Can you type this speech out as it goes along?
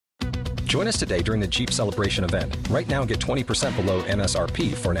Join us today during the Jeep Celebration event. Right now, get 20% below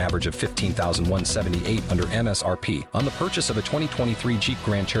MSRP for an average of $15,178 under MSRP on the purchase of a 2023 Jeep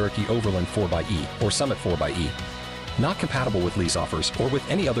Grand Cherokee Overland 4xE or Summit 4xE. Not compatible with lease offers or with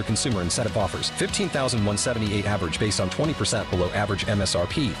any other consumer incentive offers. $15,178 average based on 20% below average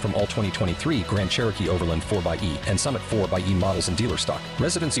MSRP from all 2023 Grand Cherokee Overland 4xE and Summit 4xE models in dealer stock.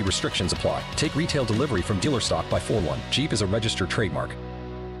 Residency restrictions apply. Take retail delivery from dealer stock by 4/1. Jeep is a registered trademark.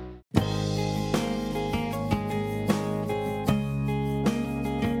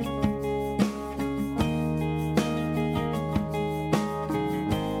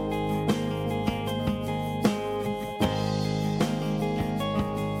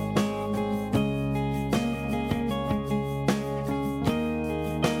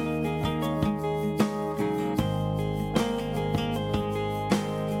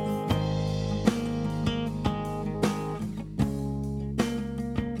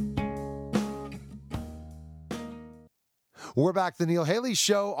 We're back to the Neil Haley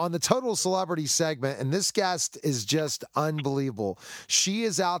Show on the Total Celebrity segment, and this guest is just unbelievable. She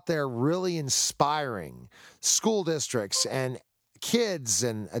is out there really inspiring school districts and kids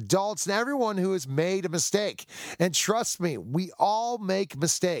and adults and everyone who has made a mistake. And trust me, we all make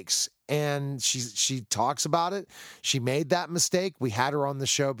mistakes. And she talks about it. She made that mistake. We had her on the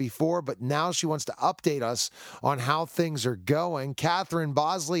show before, but now she wants to update us on how things are going. Catherine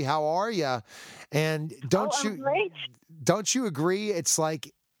Bosley, how are you? And don't you agree? It's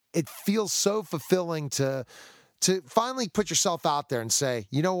like it feels so fulfilling to finally put yourself out there and say,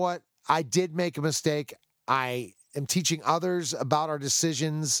 you know what? I did make a mistake. I am teaching others about our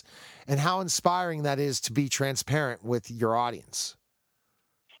decisions and how inspiring that is to be transparent with your audience.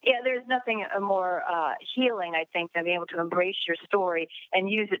 Yeah, there's nothing more healing, I think, than being able to embrace your story and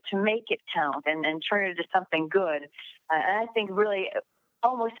use it to make it count and turn it into something good. And I think really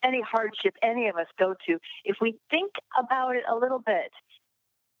almost any hardship any of us go to, if we think about it a little bit,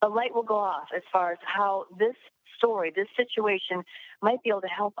 a light will go off as far as how this story, this situation might be able to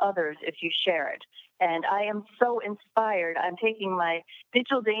help others if you share it. And I am so inspired. I'm taking my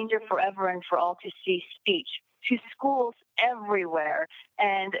Digital Danger Forever and for All to See speech to schools everywhere.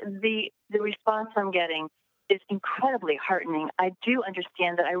 And the response I'm getting is incredibly heartening. I do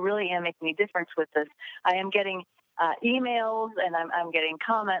understand that I really am making a difference with this. I am getting emails and I'm getting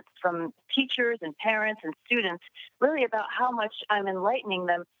comments from teachers and parents and students really about how much I'm enlightening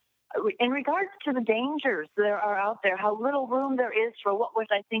them in regards to the dangers that are out there, how little room there is for what was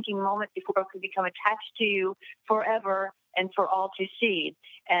I thinking moment before it could become attached to you forever and for all to see.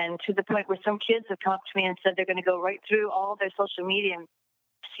 And to the point where some kids have come up to me and said they're going to go right through all their social media and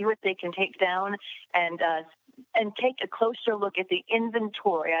see what they can take down and take a closer look at the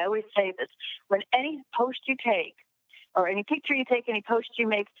inventory. I always say this, when any post you take, or any picture you take, any post you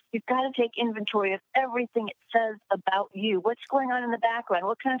make, you've got to take inventory of everything it says about you. What's going on in the background?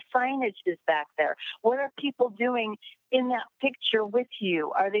 What kind of signage is back there? What are people doing in that picture with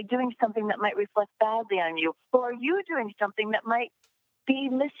you? Are they doing something that might reflect badly on you? Or are you doing something that might be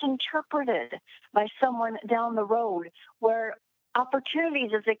misinterpreted by someone down the road? Where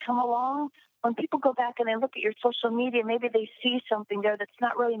opportunities, as they come along, when people go back and they look at your social media, maybe they see something there that's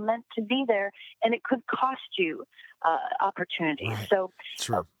not really meant to be there, and it could cost you opportunities. Right. So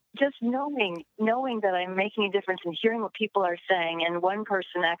just knowing that I'm making a difference and hearing what people are saying. And one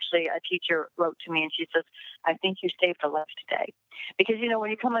person, actually, a teacher, wrote to me and she says, I think you saved a life today. Because,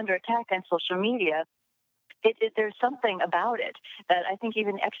 when you come under attack on social media, there's something about it that I think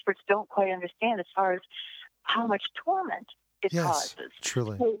even experts don't quite understand as far as how much torment it causes.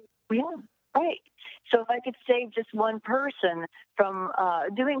 Truly. So, yeah. Right. So if I could save just one person from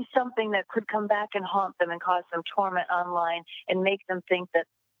doing something that could come back and haunt them and cause them torment online and make them think that,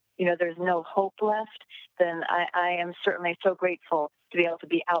 there's no hope left, then I am certainly so grateful to be able to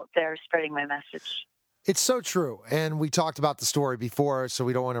be out there spreading my message. It's so true. And we talked about the story before, so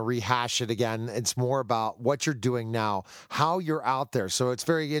we don't want to rehash it again. It's more about what you're doing now, how you're out there. So it's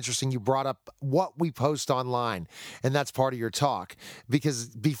very interesting. You brought up what we post online, and that's part of your talk. Because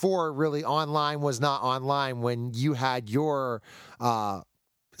before, really, online was not online when you had your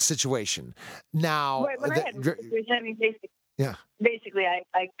situation. Now, right, when I had basically,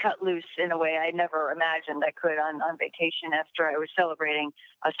 I cut loose in a way I never imagined I could on vacation after I was celebrating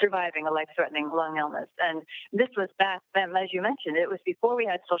surviving a life-threatening lung illness. And this was back then, as you mentioned, it was before we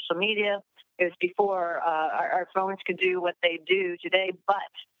had social media. It was before our phones could do what they do today.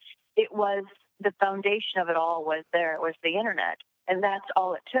 But it was the foundation of it all was there. It was the Internet. And that's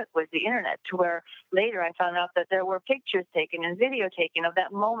all it took was the Internet, to where later I found out that there were pictures taken and video taken of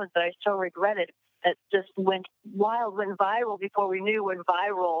that moment that I so regretted, that just went wild, went viral before we knew what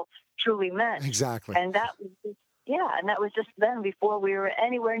viral truly meant. Exactly. And that was just then, before we were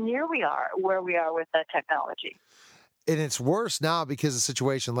anywhere near where we are with that technology. And it's worse now because of the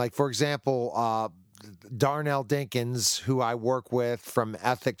situation. Like, for example, Darnell Dinkins, who I work with from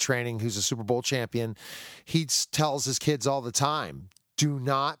Ethic Training, who's a Super Bowl champion, he tells his kids all the time, do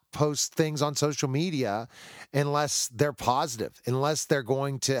not post things on social media unless they're positive, unless they're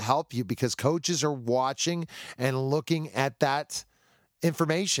going to help you, because coaches are watching and looking at that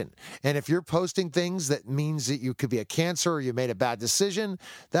information. And if you're posting things that means that you could be a cancer or you made a bad decision,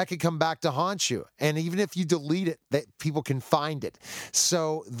 that could come back to haunt you. And even if you delete it, that people can find it.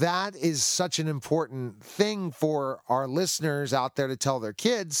 So that is such an important thing for our listeners out there to tell their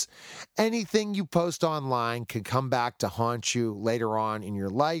kids. Anything you post online can come back to haunt you later on in your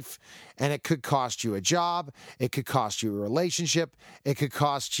life. And it could cost you a job. It could cost you a relationship. It could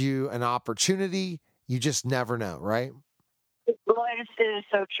cost you an opportunity. You just never know, right? Well, it is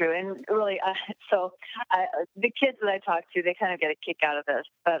so true, and really, the kids that I talk to, they kind of get a kick out of this,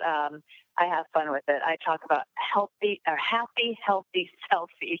 but I have fun with it. I talk about happy, healthy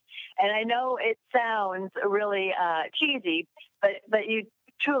selfie, and I know it sounds really cheesy, but you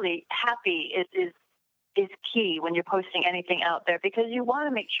truly happy is key when you're posting anything out there, because you want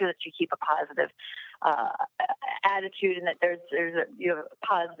to make sure that you keep a positive attitude and that there's a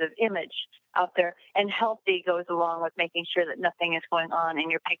positive image out there. And healthy goes along with making sure that nothing is going on in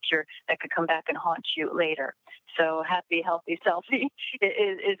your picture that could come back and haunt you later. So happy, healthy selfie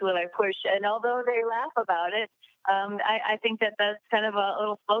is what I push. And although they laugh about it, I think that that's kind of a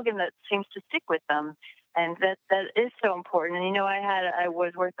little slogan that seems to stick with them. And that is so important. And, I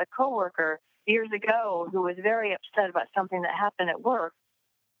was with a coworker years ago who was very upset about something that happened at work.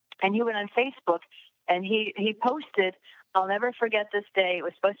 And he went on Facebook and he posted, "I'll never forget this day. It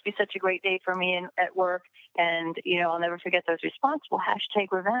was supposed to be such a great day for me at work. And, I'll never forget those responsible.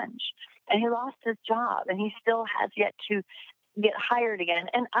 #revenge." And he lost his job, and he still has yet to get hired again.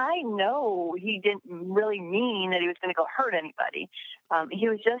 And I know he didn't really mean that he was going to go hurt anybody. He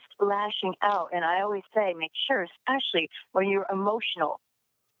was just lashing out. And I always say, make sure, especially when you're emotional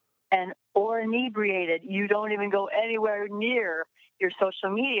or inebriated, you don't even go anywhere near your social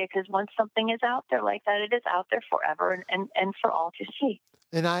media, because once something is out there like that, it is out there forever and for all to see.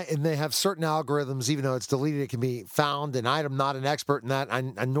 And they have certain algorithms, even though it's deleted, it can be found. And I'm not an expert in that,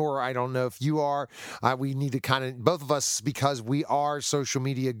 nor I don't know if you are. We need to kind of, both of us, because we are social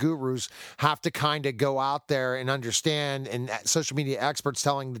media gurus, have to kind of go out there and understand. And social media experts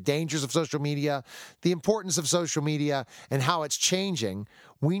telling the dangers of social media, the importance of social media, and how it's changing.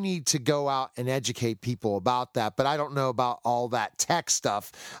 We need to go out and educate people about that. But I don't know about all that tech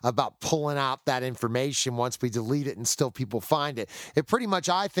stuff about pulling out that information once we delete it and still people find it. It pretty much,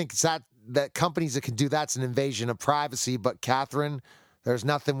 I think, it's that companies that can do that's an invasion of privacy. But Catherine, there's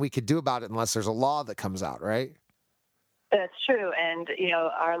nothing we could do about it unless there's a law that comes out, right? That's true, and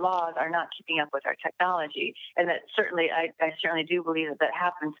our laws are not keeping up with our technology, and that certainly, I certainly do believe that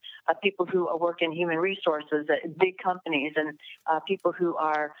happens. People who work in human resources at big companies, and people who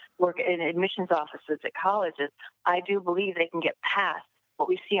work in admissions offices at colleges, I do believe they can get past what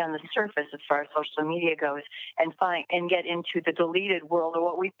we see on the surface as far as social media goes, and get into the deleted world, or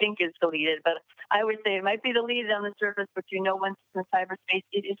what we think is deleted. But I would say it might be deleted on the surface, but once it's in cyberspace,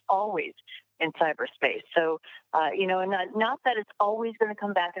 it is always in cyberspace. So, not that it's always going to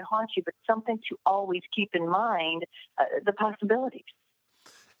come back and haunt you, but something to always keep in mind, the possibilities.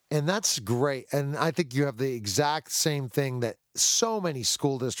 And that's great. And I think you have the exact same thing that so many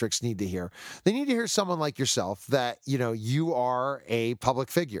school districts need to hear. They need to hear someone like yourself that, you are a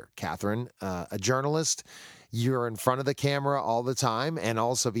public figure, Catherine, a journalist. You're in front of the camera all the time and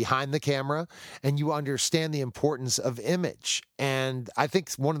also behind the camera, and you understand the importance of image. And I think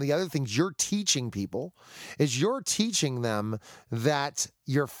one of the other things you're teaching people is you're teaching them that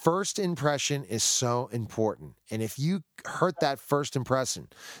your first impression is so important. And if you hurt that first impression,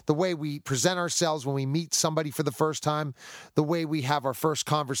 the way we present ourselves when we meet somebody for the first time, the way we have our first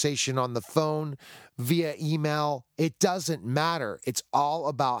conversation on the phone, via email, it doesn't matter. It's all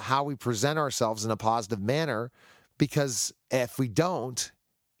about how we present ourselves in a positive manner, because if we don't,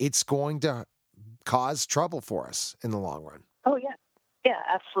 it's going to cause trouble for us in the long run. Oh, yeah. Yeah,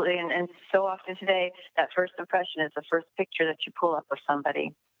 absolutely. And so often today, that first impression is the first picture that you pull up of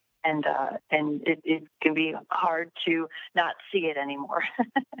somebody. And it can be hard to not see it anymore.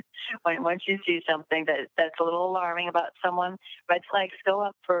 Once you see something that's a little alarming about someone, red flags go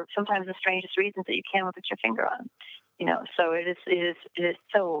up for sometimes the strangest reasons that you can't put your finger on. So it is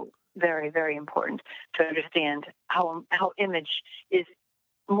so very, very important to understand how image is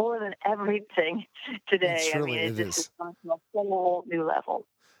more than everything today. It is. It's just gone to a whole new level.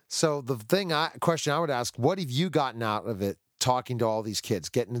 So the question I would ask, what have you gotten out of it talking to all these kids,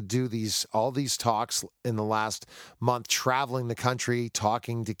 getting to do all these talks in the last month, traveling the country,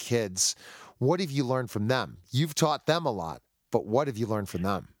 talking to kids? What have you learned from them? You've taught them a lot, but what have you learned from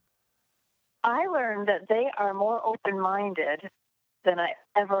them? I learned that they are more open-minded than I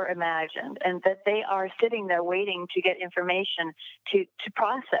ever imagined, and that they are sitting there waiting to get information to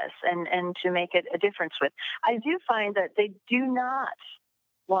process and to make it a difference with. I do find that they do not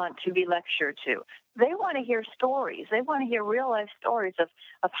want to be lectured to. They want to hear stories. They want to hear real-life stories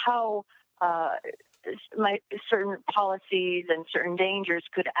of how certain policies and certain dangers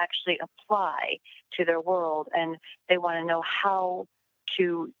could actually apply to their world, and they want to know how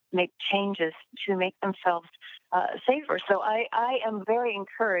to make changes to make themselves safer. So I am very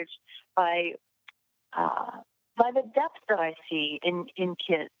encouraged by the depth that I see in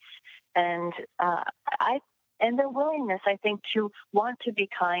kids, and and their willingness, I think, to want to be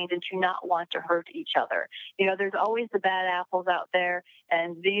kind and to not want to hurt each other. You know, there's always the bad apples out there,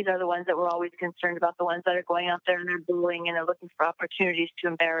 and these are the ones that we're always concerned about, the ones that are going out there and they're bullying and they're looking for opportunities to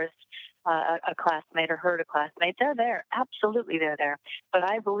embarrass a classmate or hurt a classmate. They're there. Absolutely, they're there. But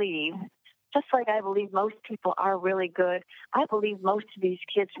I believe, just like I believe most people are really good, I believe most of these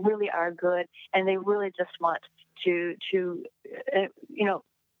kids really are good, and they really just want to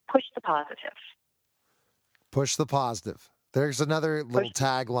push the positive. Push the positive. There's another little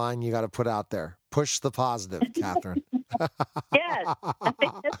tagline you got to put out there. Push the positive, Catherine. Yes.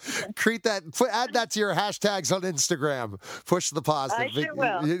 Add that to your hashtags on Instagram. Push the positive. I sure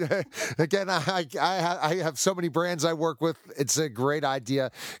will. Again, I have so many brands I work with. It's a great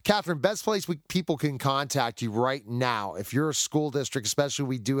idea. Catherine, best place people can contact you right now. If you're a school district, especially,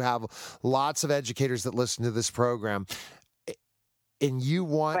 we do have lots of educators that listen to this program, and you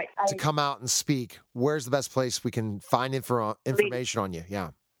want to come out and speak, where's the best place we can find information on you?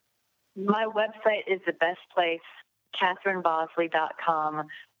 Yeah. My website is the best place, CatherineBosley.com,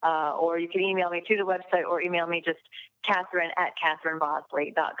 or you can email me to the website or email me just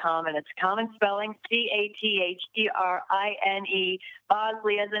Catherine@CatherineBosley.com, and it's common spelling, CATHERINE,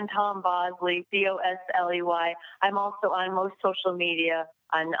 Bosley as in Tom Bosley, BOSLEY. I'm also on most social media,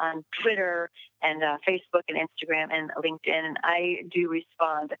 on Twitter and Facebook and Instagram and LinkedIn, and I do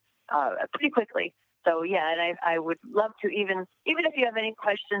respond pretty quickly. So, yeah, and I would love to, even if you have any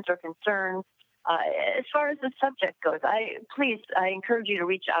questions or concerns, as far as the subject goes, I encourage you to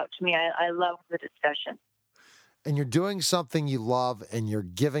reach out to me. I love the discussion. And you're doing something you love, and you're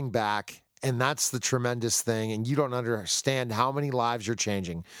giving back, and that's the tremendous thing, and you don't understand how many lives you're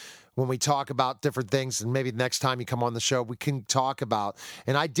changing. When we talk about different things, and maybe next time you come on the show, we can talk about,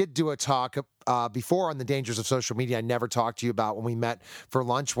 and I did do a talk before on the dangers of social media. I never talked to you about when we met for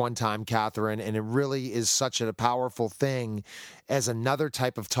lunch one time, Catherine, and it really is such a powerful thing as another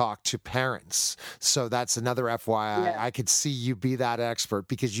type of talk to parents. So that's another FYI. Yeah. I could see you be that expert,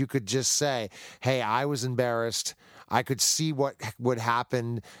 because you could just say, hey, I was embarrassed. I could see what would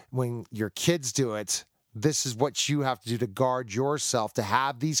happen when your kids do it. This is what you have to do to guard yourself, to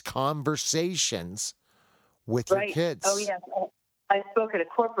have these conversations with your kids. Oh, yes. I spoke at a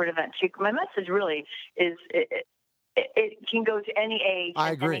corporate event, too. My message really is it can go to any age.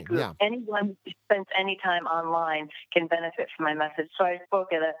 I agree, any group. Yeah. Anyone who spends any time online can benefit from my message. So I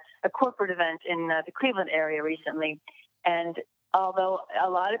spoke at a corporate event in the Cleveland area recently, and although a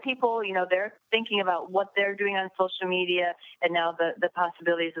lot of people, they're thinking about what they're doing on social media and now the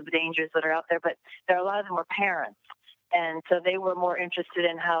possibilities of the dangers that are out there, but there are a lot of them were parents. And so they were more interested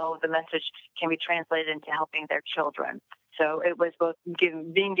in how the message can be translated into helping their children. So it was both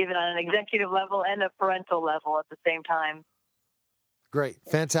being given on an executive level and a parental level at the same time. Great.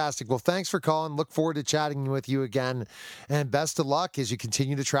 Fantastic. Well, thanks for calling. Look forward to chatting with you again. And best of luck as you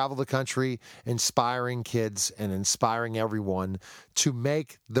continue to travel the country, inspiring kids and inspiring everyone to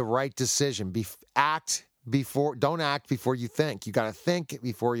make the right decision. Don't act before you think. You got to think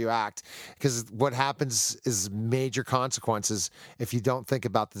before you act, because what happens is major consequences if you don't think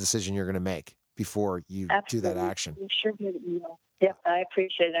about the decision you're going to make before you do that action. You sure did. Yep, I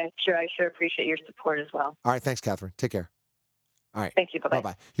appreciate it. I sure appreciate your support as well. All right. Thanks, Catherine. Take care. All right. Thank you. Bye-bye.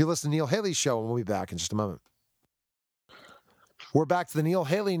 Bye-bye. You listen to Neil Haley's show, and we'll be back in just a moment. We're back to the Neil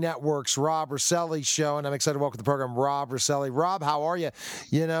Haley Network's Rob Roselli show, and I'm excited to welcome to the program Rob Roselli. Rob, how are you?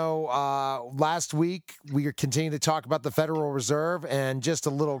 Last week we continued to talk about the Federal Reserve, and just a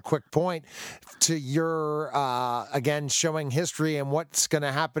little quick point to your, again, showing history and what's going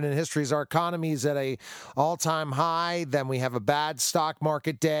to happen in history is our economy is at a all-time high. Then we have a bad stock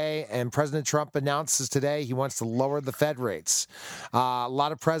market day, and President Trump announces today he wants to lower the Fed rates. A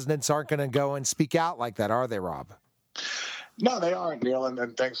lot of presidents aren't going to go and speak out like that, are they, Rob? No, they aren't, Neil,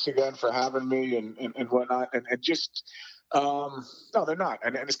 and thanks again for having me and whatnot. And just, no, they're not.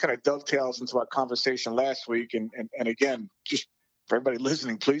 And this kind of dovetails into our conversation last week. And again, just for everybody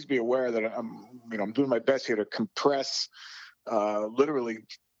listening, please be aware that I'm doing my best here to compress literally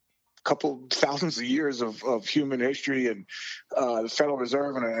a couple thousands of years of human history and the Federal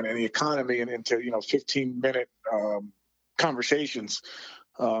Reserve and the economy and into 15-minute conversations.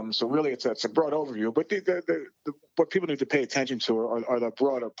 So really, it's a broad overview, but what people need to pay attention to are the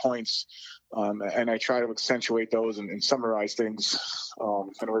broader points, and I try to accentuate those and summarize things.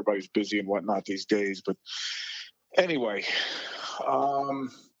 And everybody's busy and whatnot these days, but anyway.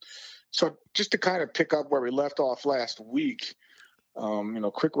 So just to kind of pick up where we left off last week,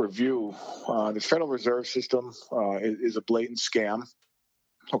 quick review. The Federal Reserve System is a blatant scam.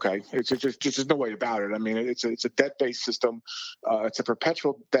 Okay, it's just there's no way about it. I mean, it's a debt-based system. It's a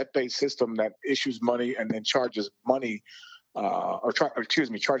perpetual debt-based system that issues money and then charges money,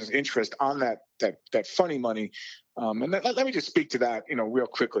 charges interest on that funny money. And let me just speak to that, real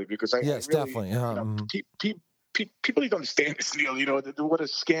quickly because definitely. People need to understand this, Neil. What a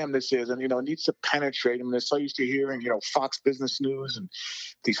scam this is, and it needs to penetrate. I mean, they're so used to hearing, Fox Business News and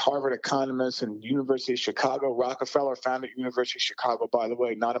these Harvard economists and University of Chicago. Rockefeller founded University of Chicago, by the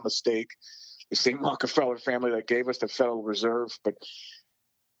way, not a mistake. The same Rockefeller family that gave us the Federal Reserve. But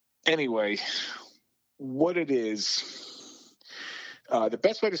anyway, what it is, the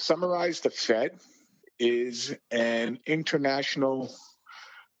best way to summarize the Fed is an international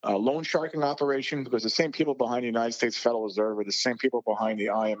loan sharking operation, because the same people behind the United States Federal Reserve are the same people behind the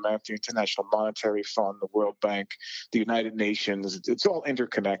IMF, the International Monetary Fund, the World Bank, the United Nations. It's all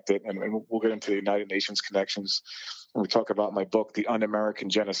interconnected, and we'll get into the United Nations connections when we talk about my book, The Un-American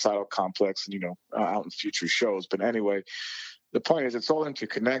Genocidal Complex, and out in future shows. But anyway, the point is it's all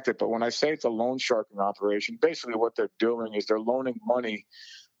interconnected. But when I say it's a loan sharking operation, basically what they're doing is they're loaning money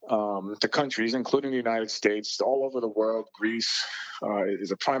to countries, including the United States, all over the world. Greece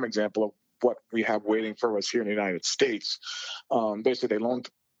is a prime example of what we have waiting for us here in the United States. Basically, they loan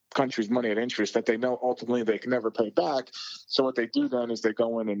countries money at interest that they know ultimately they can never pay back. So what they do then is they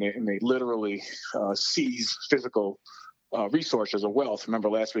go in and they literally seize physical resources or wealth. Remember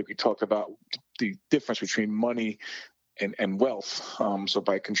last week we talked about the difference between money and wealth. So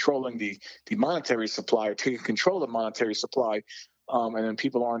by controlling the monetary supply, or taking control of monetary supply, and then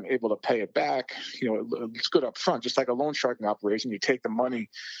people aren't able to pay it back, it's good up front, just like a loan sharking operation. You take the money,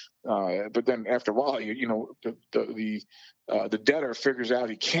 but then after a while, the debtor figures out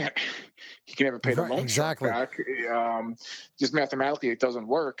he can never pay the loan shark back. Just mathematically, it doesn't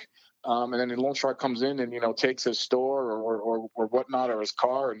work. And then the loan shark comes in and takes his store or whatnot, or his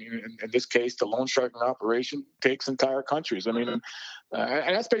car, and in this case, the loan sharking operation takes entire countries. I mean, and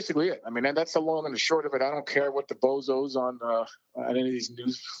that's basically it. I mean, and that's the long and the short of it. I don't care what the bozos on any of these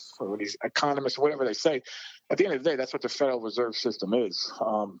news or these economists, whatever they say. At the end of the day, that's what the Federal Reserve System is.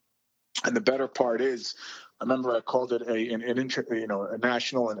 And the better part is, I remember I called it a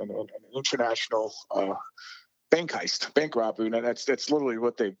national and an international bank heist, bank robbery. And that's literally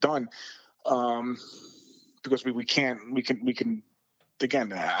what they've done. Because we can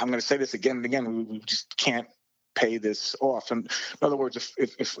again, I'm going to say this again and again, we just can't pay this off. And in other words,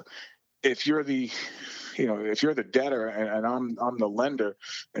 if you're the debtor and I'm the lender,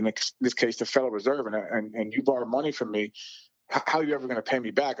 in this case the Federal Reserve, and you borrow money from me, how are you ever going to pay me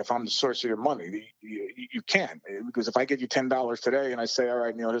back if I'm the source of your money? You can't, because if I give you $10 today and I say, all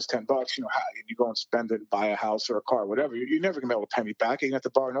right, here's $10, you go and spend it and buy a house or a car, whatever, you're never going to be able to pay me back. You're going to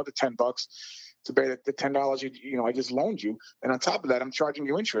have to borrow another $10 to pay the $10 I just loaned you. And on top of that, I'm charging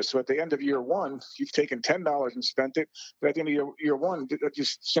you interest. So at the end of year one, you've taken $10 and spent it. But at the end of year one,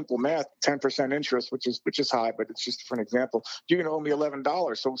 just simple math, 10% interest, which is high, but it's just for an example. You're going to owe me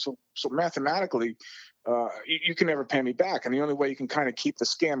 $11. So mathematically, you can never pay me back. And the only way you can kind of keep the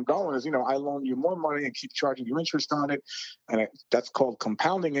scam going is, I loan you more money and keep charging you interest on it. And that's called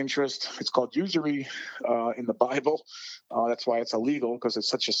compounding interest. It's called usury in the Bible. That's why it's illegal, because it's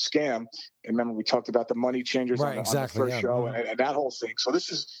such a scam. And remember, we talked about the money changers on the first show and that whole thing. So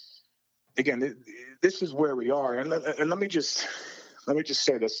this is where we are. And let me just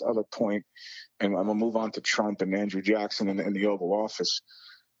say this other point, and I'm going to move on to Trump and Andrew Jackson and the Oval Office.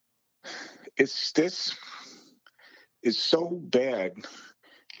 This is so bad.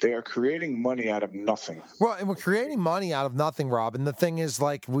 They are creating money out of nothing. Well, and we're creating money out of nothing, Rob. And the thing is,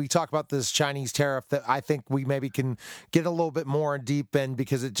 like, we talk about this Chinese tariff that I think we maybe can get a little bit more deep in,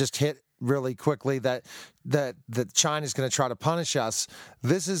 because it just hit really quickly that China's going to try to punish us.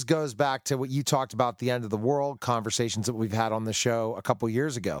 This goes back to what you talked about, the end of the world conversations that we've had on the show a couple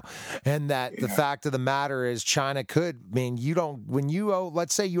years ago, and that the fact of the matter is China could, I mean,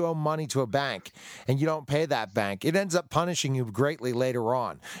 let's say you owe money to a bank and you don't pay that bank, it ends up punishing you greatly later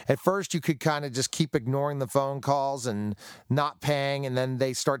on. At first, you could kind of just keep ignoring the phone calls and not paying, and then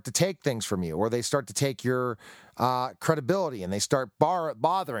they start to take things from you, or they start to take your credibility, and they start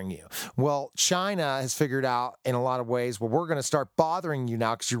bothering you. Well, China has figured out in a lot of ways, well, we're going to start bothering you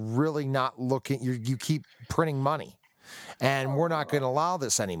now because you're really not looking, you keep printing money, and we're not going to allow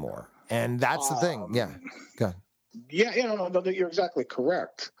this anymore. And that's the thing. Yeah, go ahead. Yeah, no, you're exactly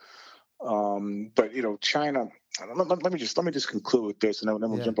correct. But China. Let me just conclude with this, and then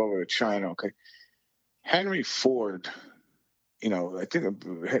we'll jump over to China. Okay, Henry Ford. I think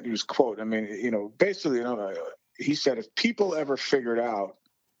he was quote. I mean, basically, he said, if people ever figured out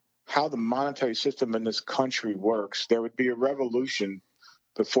how the monetary system in this country works, there would be a revolution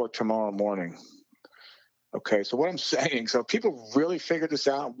before tomorrow morning. Okay, so what I'm saying, so people really figured this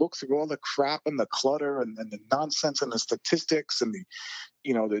out, look through all the crap and the clutter and the nonsense and the statistics and the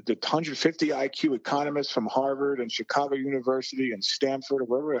 150 IQ economists from Harvard and Chicago University and Stanford or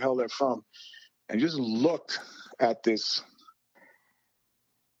wherever the hell they're from, and just looked at this.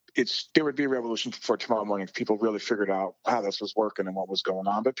 There would be a revolution for tomorrow morning if people really figured out how this was working and what was going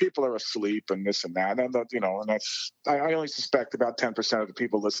on. But people are asleep and this and that, and that's. I only suspect about 10% of the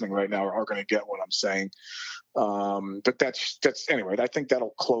people listening right now are going to get what I'm saying. But that's anyway. I think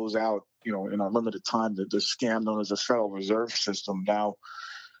that'll close out, in a limited time, the scam known as the Federal Reserve System. Now,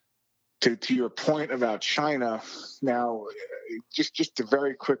 to your point about China, now just a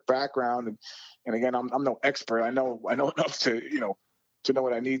very quick background, and again, I'm no expert. I know enough to know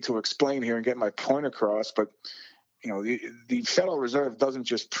what I need to explain here and get my point across. But, the Federal Reserve doesn't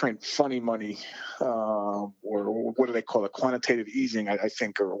just print funny money, or what do they call it? Quantitative easing, I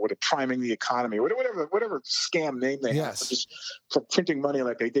think, or priming the economy, or whatever scam name they have. Just for printing money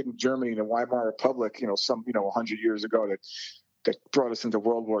like they did in Germany, the Weimar Republic, 100 years ago that brought us into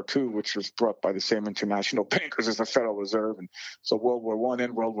World War II, which was brought by the same international bankers as the Federal Reserve. And so World War I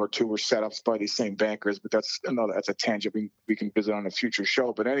and World War II were set up by these same bankers, but that's a tangent we can visit on a future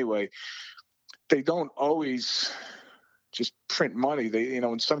show. But anyway, they don't always just print money. They,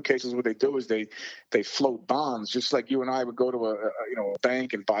 in some cases what they do is they float bonds, just like you and I would go to a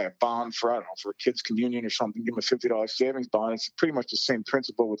bank and buy a bond for, I don't know, for a kid's communion or something, give them a $50 savings bond. It's pretty much the same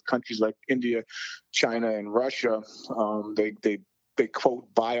principle with countries like India, China, and Russia. They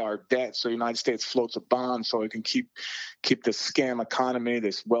quote buy our debt. So the United States floats a bond so it can keep the scam economy,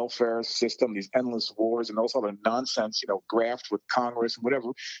 this welfare system, these endless wars, and also the nonsense, graft with Congress and whatever,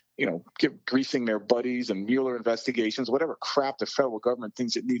 greasing their buddies and Mueller investigations, whatever crap the federal government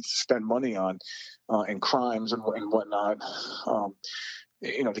thinks it needs to spend money on, and crimes and whatnot.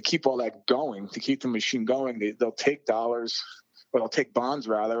 To keep all that going, to keep the machine going, they'll take dollars. But they'll take bonds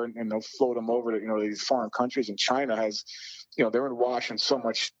rather, and they'll float them over to these foreign countries. And China has, they're in wash in so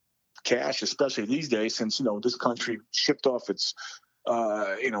much cash, especially these days, since this country shipped off its,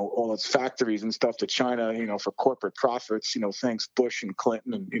 all its factories and stuff to China, for corporate profits. Thanks Bush and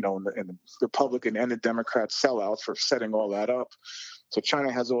Clinton and and the Republican and the Democrat sellouts for setting all that up. So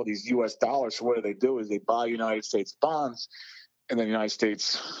China has all these U.S. dollars. So what do? Is they buy United States bonds. And then the United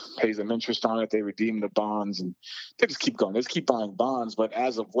States pays them interest on it. They redeem the bonds, and they just keep going. They just keep buying bonds. But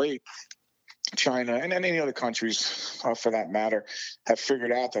as of late, China and any other countries, for that matter, have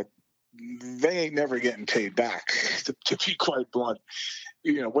figured out that they ain't never getting paid back. To be quite blunt,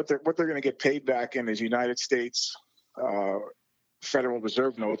 what they're going to get paid back in is United States Federal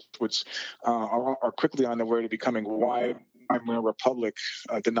Reserve notes, which are quickly on their way to becoming Weimar Republic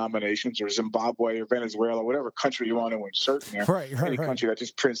denominations, or Zimbabwe or Venezuela, whatever country you want to insert in there. Any country that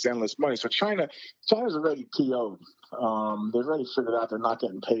just prints endless money. So China's already PO'd. They've already figured out they're not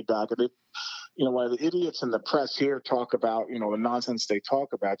getting paid back. While the idiots in the press here talk about, the nonsense they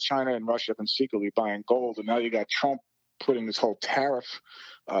talk about, China and Russia have been secretly buying gold, and now you got Trump putting this whole tariff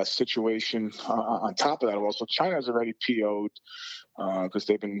situation on top of that. Also, China's already PO'd because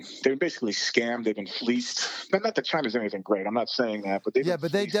they've been basically scammed. They've been fleeced. Not that China's anything great. I'm not saying that, but they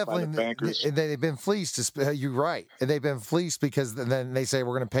definitely bankers. They've been fleeced. You're right, and they've been fleeced because then they say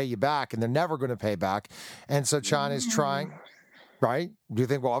we're going to pay you back, and they're never going to pay back. And so China's trying. Right? Do you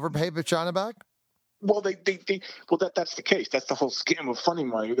think we'll ever pay China back? Well, that's the case. That's the whole scam of funny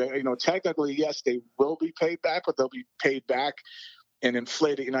money. Technically, yes, they will be paid back, but they'll be paid back in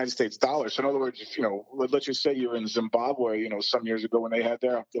inflated United States dollars. So in other words, let's just say you're in Zimbabwe, some years ago when they had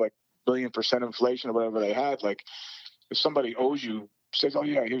their like 1 billion% inflation or whatever they had, like if somebody owes you says, "Oh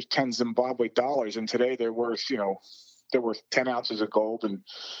yeah, here's 10 Zimbabwe dollars," and today they're worth 10 ounces of gold, and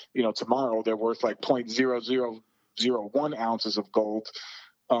tomorrow they're worth like 0.0001 ounces of gold.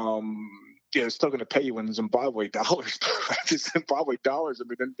 Yeah, it's still going to pay you in Zimbabwe dollars. The Zimbabwe dollars, I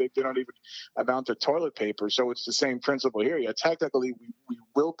mean, they don't even amount to toilet paper. So it's the same principle here. Yeah, technically, we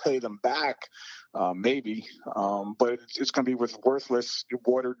will pay them back, maybe, but it's going to be with worthless,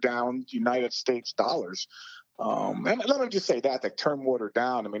 watered down United States dollars. And let me just say that the term watered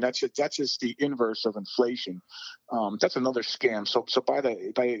down, I mean, that's just the inverse of inflation. That's another scam. So by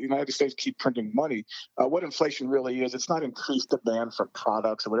the United States keep printing money, what inflation really is, it's not increased demand for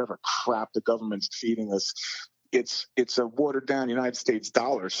products or whatever crap the government's feeding us. It's a watered down United States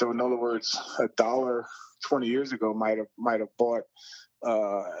dollar. So in other words, a dollar 20 years ago might have bought,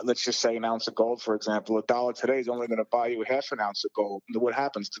 let's just say, an ounce of gold, for example. A dollar today is only going to buy you half an ounce of gold. And what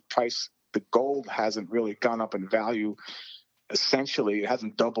happens? The gold hasn't really gone up in value. Essentially, it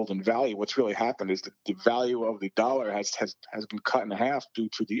hasn't doubled in value. What's really happened is that the value of the dollar has been cut in half due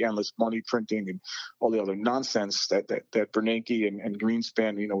to the endless money printing and all the other nonsense that Bernanke and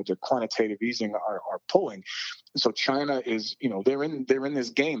Greenspan, with their quantitative easing are pulling. And so China is, they're in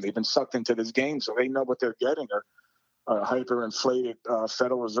this game. They've been sucked into this game, so they know what they're getting. Hyperinflated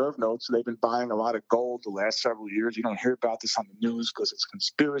Federal Reserve notes. They've been buying a lot of gold the last several years. You don't hear about this on the news because it's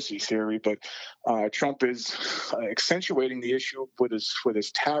conspiracy theory, but Trump is accentuating the issue with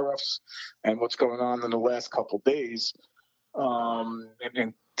his tariffs and what's going on in the last couple of days.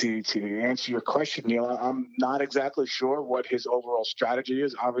 And to answer your question, Neil, I'm not exactly sure what his overall strategy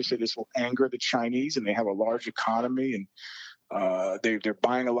is. Obviously, this will anger the Chinese, and they have a large economy, and they're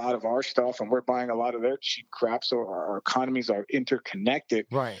buying a lot of our stuff, and we're buying a lot of their cheap crap. So our economies are interconnected.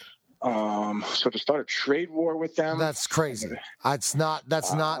 Right. So to start a trade war with them, that's crazy. That's not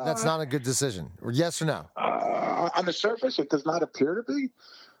a good decision. Yes or no? On the surface, it does not appear to be.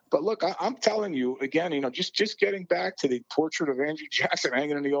 But look, I'm telling you again, just getting back to the portrait of Andrew Jackson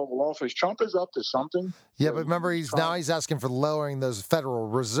hanging in the Oval Office, Trump is up to something. Yeah, but remember, he's asking for lowering those Federal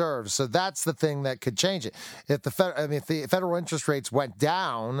Reserves, so that's the thing that could change it. If the federal interest rates went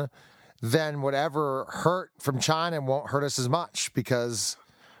down, then whatever hurt from China won't hurt us as much because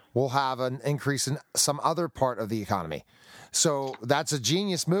we'll have an increase in some other part of the economy. So that's a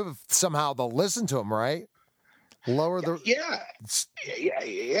genius move. If somehow they'll listen to him, right? Lower the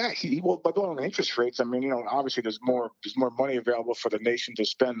Well, by lowering interest rates, I mean, obviously there's more money available for the nation to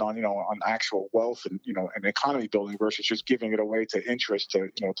spend on on actual wealth and and economy building versus just giving it away to interest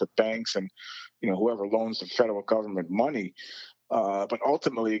to banks and whoever loans the federal government money. But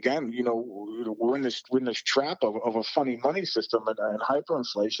ultimately, again, we're in this trap of a funny money system and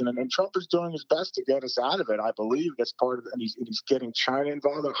hyperinflation, and Trump is doing his best to get us out of it. I believe that's part of it, and he's getting China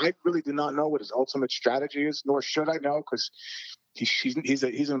involved. I really do not know what his ultimate strategy is, nor should I know, because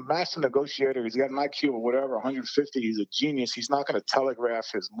he's a master negotiator. He's got an IQ of whatever 150. He's a genius. He's not going to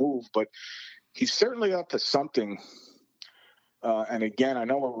telegraph his move, but he's certainly up to something. And again, I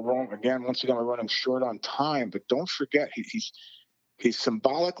know we're wrong. Again, once again, we're running short on time, but don't forget He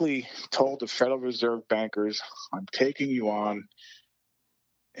symbolically told the Federal Reserve bankers, "I'm taking you on."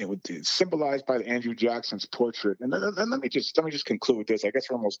 It's symbolized by Andrew Jackson's portrait. And let me just conclude with this. I guess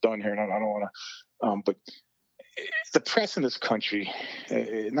we're almost done here, and I don't want to. But the press in this country,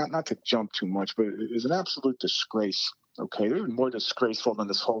 not to jump too much, but it is an absolute disgrace. Okay, they're even more disgraceful than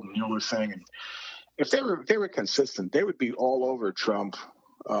this whole Mueller thing. And if they were consistent, they would be all over Trump.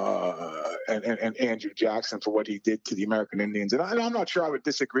 And Andrew Jackson for what he did to the American Indians. And I'm not sure I would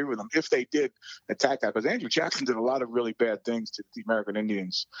disagree with them if they did attack that, because Andrew Jackson did a lot of really bad things to the American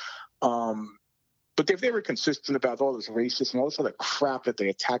Indians. But if they were consistent about all this racism and all this other crap that they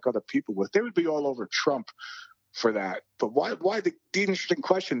attack other people with, they would be all over Trump for that. But why the interesting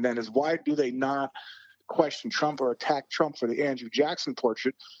question then is, why do they not question Trump or attack Trump for the Andrew Jackson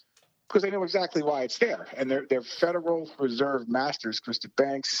portrait? Because they know exactly why it's there. And they're Federal Reserve masters, because the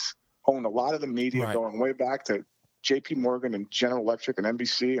banks own a lot of the media, right, going way back to J.P. Morgan and General Electric and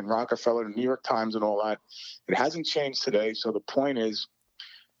NBC and Rockefeller and New York Times and all that. It hasn't changed today. So the point is,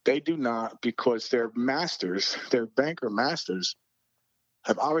 they do not, because their masters, their banker masters,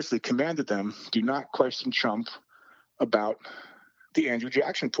 have obviously commanded them, do not question Trump about the Andrew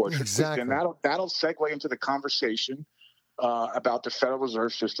Jackson portrait. Exactly. And that'll segue into the conversation about the Federal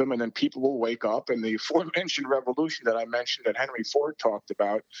Reserve System, and then people will wake up, and the aforementioned revolution that I mentioned that Henry Ford talked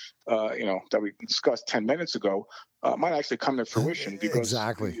about, that we discussed 10 minutes ago, might actually come to fruition. Because,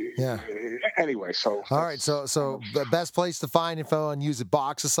 exactly. Yeah. Anyway, so all right. So the best place to find info and use it,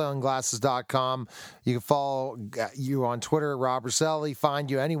 boxofsunglasses.com. You can follow you on Twitter, Rob Roselli.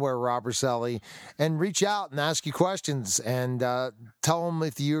 Find you anywhere, Rob Roselli, and reach out and ask you questions and tell them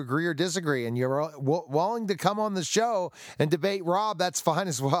if you agree or disagree. And you're willing to come on the show and debate Rob, that's fine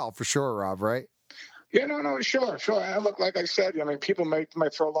as well, for sure, Rob. Right? Yeah, no, sure. And look, like I said, I mean, people might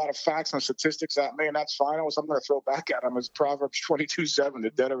throw a lot of facts and statistics at me, and that's fine. What I'm going to throw back at them is Proverbs 22:7. The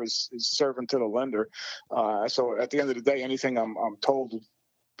debtor is servant to the lender. So at the end of the day, anything I'm told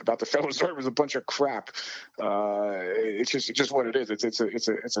about the Federal Reserve is a bunch of crap. It's just what it is. It's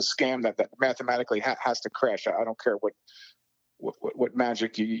a scam that mathematically has to crash. I don't care what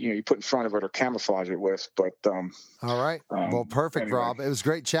magic you put in front of it or camouflage it with. But all right. Well, perfect, anyway. Rob. It was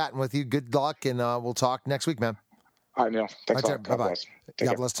great chatting with you. Good luck, and we'll talk next week, man. All right, Neil. Thanks a lot. Bye-bye.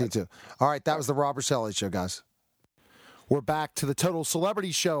 God bless you, too. All right, that was the Rob Roselli Show, guys. We're back to the Total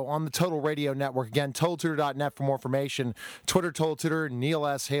Celebrity Show on the Total Radio Network. Again, TotalTutor.net for more information. Twitter, Total Tutor, Neil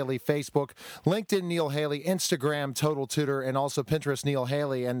S. Haley, Facebook, LinkedIn, Neil Haley, Instagram, Total Tutor, and also Pinterest, Neil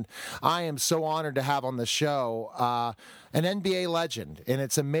Haley. And I am so honored to have on the show an NBA legend. And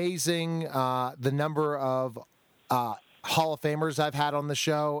it's amazing the number of Hall of Famers I've had on the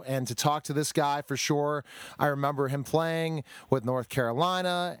show, and to talk to this guy for sure. I remember him playing with North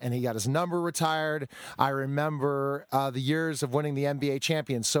Carolina, and he got his number retired. I remember the years of winning the NBA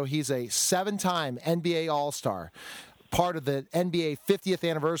champions. So he's a 7-time NBA All-Star, part of the NBA 50th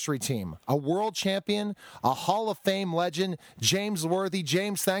anniversary team, a world champion, a Hall of Fame legend, James Worthy.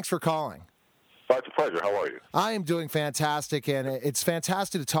 James, thanks for calling. It's a pleasure. How are you? I am doing fantastic, and it's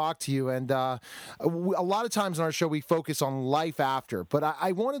fantastic to talk to you. And a lot of times on our show, we focus on life after. But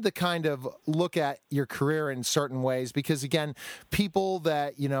I wanted to kind of look at your career in certain ways because, again, people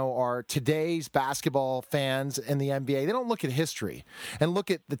that, are today's basketball fans in the NBA, they don't look at history and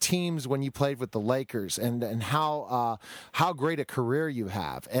look at the teams when you played with the Lakers and how great a career you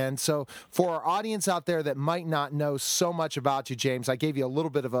have. And so for our audience out there that might not know so much about you, James, I gave you a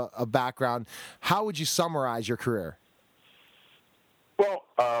little bit of a background. How would you summarize your career? Well,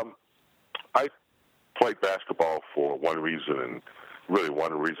 I played basketball for one reason, and really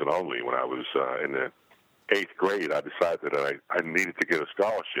one reason only. When I was in the 8th grade, I decided that I needed to get a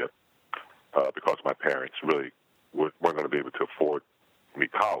scholarship because my parents really weren't going to be able to afford me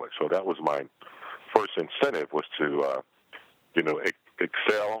college. So that was my first incentive, was to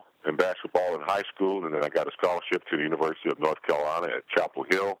excel in basketball in high school, and then I got a scholarship to the University of North Carolina at Chapel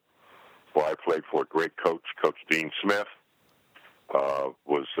Hill, where I played for a great coach, Coach Dean Smith.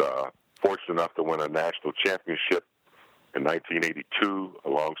 Was fortunate enough to win a national championship in 1982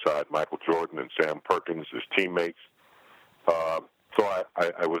 alongside Michael Jordan and Sam Perkins as teammates. So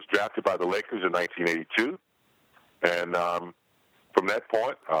I was drafted by the Lakers in 1982, and from that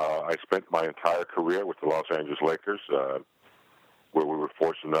point, I spent my entire career with the Los Angeles Lakers, where we were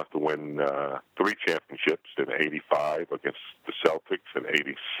fortunate enough to win 3 championships in 85 against the Celtics, and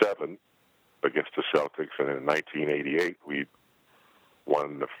 87 against the Celtics, and in 1988 we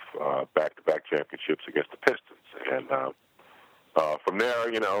won the back-to-back championships against the Pistons. And from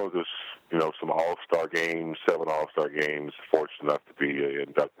there, there's some All-Star games, 7 All-Star games. Fortunate enough to be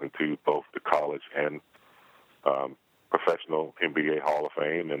inducted into both the college and professional NBA Hall of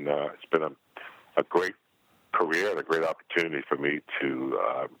Fame, and it's been a great career and a great opportunity for me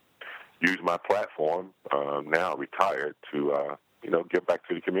to use my platform, now retired, to give back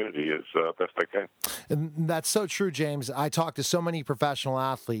to the community as best I can. And that's so true, James. I talked to so many professional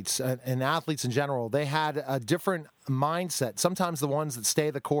athletes and athletes in general. They had a different mindset. Sometimes the ones that stay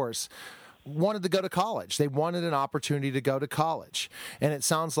the course wanted to go to college. They wanted an opportunity to go to college. And it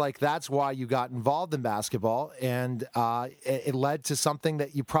sounds like that's why you got involved in basketball, and it led to something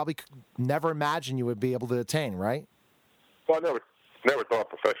that you probably never imagined you would be able to attain, right? Well, I never thought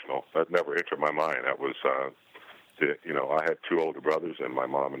professional. That never entered my mind. That was, I had 2 older brothers, and my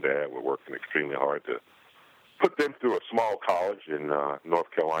mom and dad were working extremely hard to put them through a small college in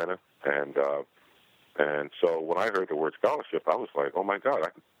North Carolina. And so when I heard the word scholarship, I was like, oh my God,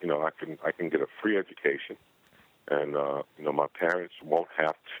 I can get a free education, and my parents won't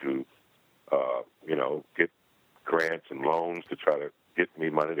have to get grants and loans to try to get me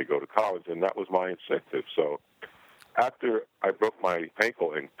money to go to college, and that was my incentive. So after I broke my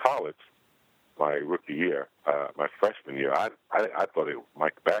ankle in college, my rookie year, my freshman year, I thought my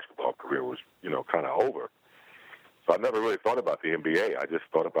basketball career was kind of over. So I never really thought about the NBA. I just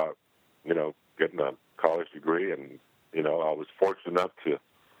thought about getting a college degree, and I was fortunate enough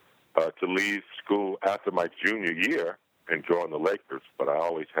to leave school after my junior year and join the Lakers. But I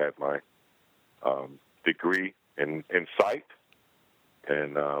always had my degree in sight,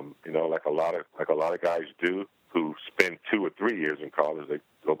 And like a lot of guys do, who spend 2 or 3 years in college, they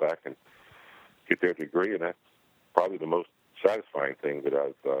go back and get their degree, and that's probably the most satisfying thing that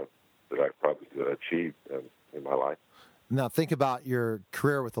I've probably achieved in my life. Now, think about your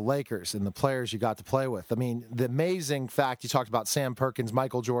career with the Lakers and the players you got to play with. I mean, the amazing fact you talked about Sam Perkins,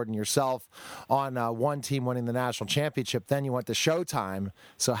 Michael Jordan, yourself on one team winning the national championship. Then you went to Showtime.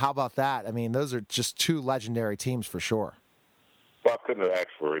 So how about that? I mean, those are just two legendary teams for sure. Well, I couldn't have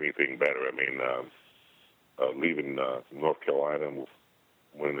asked for anything better. I mean, leaving North Carolina and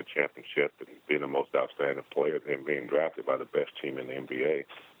winning the championship and being the most outstanding player and being drafted by the best team in the NBA.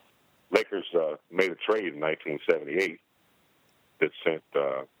 Lakers made a trade in 1978 that sent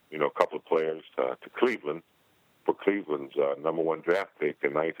a couple of players to Cleveland for Cleveland's number one draft pick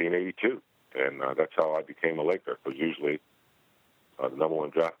in 1982, and that's how I became a Laker. Because usually the number one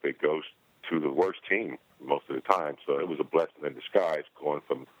draft pick goes to the worst team most of the time, so it was a blessing in disguise going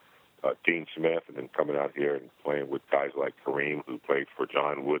from Dean Smith and then coming out here and playing with guys like Kareem, who played for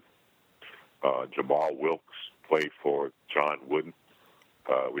John Wooden. Jamal Wilkes played for John Wooden.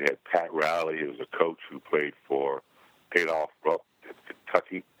 We had Pat Riley, who was a coach who played for Adolph Rupp in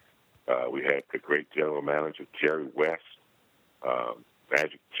Kentucky. We had the great general manager, Jerry West.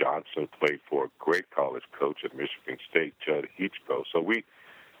 Magic Johnson played for a great college coach at Michigan State, Judd Hitchcock. So we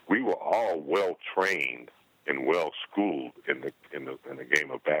were all well-trained and well-schooled in the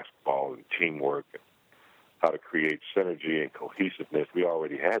game of basketball and teamwork and how to create synergy and cohesiveness. We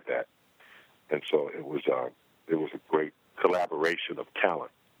already had that. And so it was a great collaboration of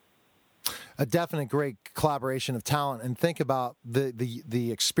talent. A definite great collaboration of talent. And think about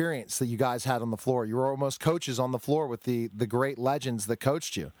the experience that you guys had on the floor. You were almost coaches on the floor with the great legends that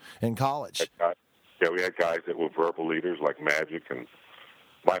coached you in college. Yeah, we had guys that were verbal leaders like Magic and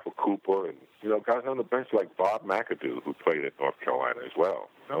Michael Cooper, and guys on the bench like Bob McAdoo, who played at North Carolina as well.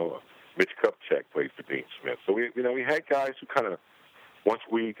 Mitch Kupchak played for Dean Smith. So we had guys who kind of, once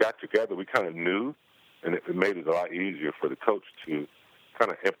we got together, we kind of knew, and it made it a lot easier for the coach to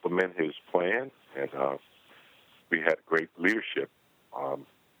kind of implement his plan, and we had great leadership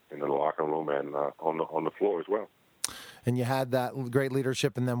in the locker room and on the floor as well. And you had that great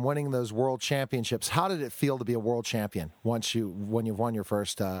leadership, and then winning those world championships. How did it feel to be a world champion when you've won your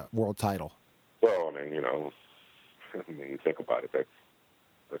first world title? Well, I mean, you think about it,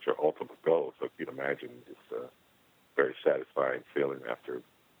 that's your ultimate goal. So if you'd imagine, it's a very satisfying feeling after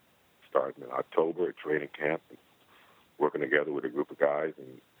starting in October at training camp and working together with a group of guys,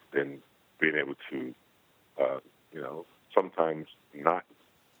 and then being able to, sometimes not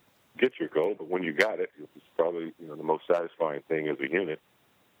get your goal, but when you got it, it's probably the most satisfying thing as a unit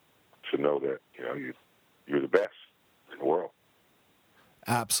to know that you're the best in the world.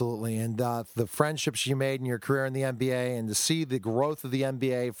 Absolutely, and the friendships you made in your career in the NBA, and to see the growth of the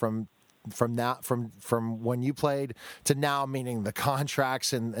NBA from when you played to now, meaning the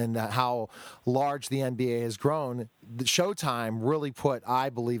contracts and how large the NBA has grown. The Showtime really put, I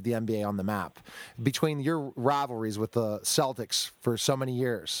believe, the NBA on the map. Between your rivalries with the Celtics for so many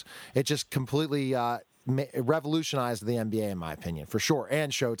years, it just completely revolutionized the NBA, in my opinion, for sure,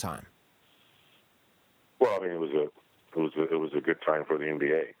 and Showtime. Well, I mean, it was a good time for the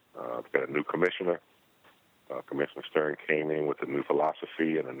NBA. We've got a new commissioner. Commissioner Stern came in with a new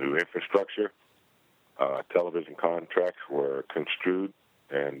philosophy and a new infrastructure. Television contracts were construed,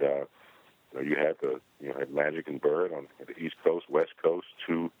 and you had Magic and Bird on the East Coast, West Coast,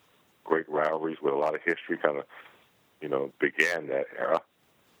 two great rivalries with a lot of history. Kind of, began that era.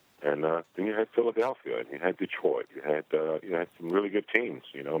 And then you had Philadelphia, and you had Detroit. You had some really good teams.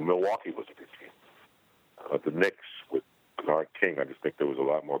 Milwaukee was a good team. The Knicks with Bernard King, I just think there was a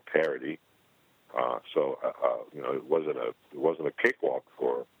lot more parity. So it wasn't a cakewalk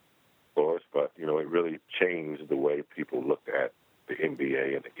for us, but it really changed the way people looked at the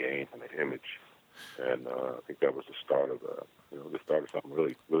NBA and the game and the image, and I think that was the start of something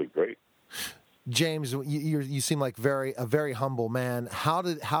really, really great. James, you seem like a very humble man.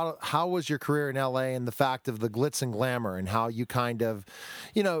 How was your career in LA and the fact of the glitz and glamour, and how you kind of,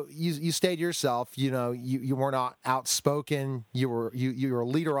 you stayed yourself. You were not outspoken. You were a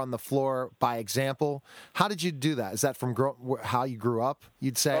leader on the floor by example. How did you do that? Is that from how you grew up?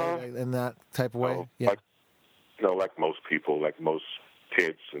 You'd say in that type of way. Yeah. Like most people, like most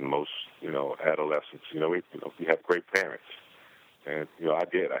kids and most adolescents. We have great parents, and I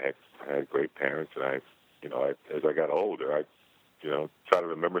did. I had great parents, and as I got older, I try to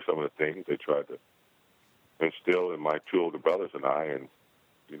remember some of the things they tried to instill in my two older brothers and I, and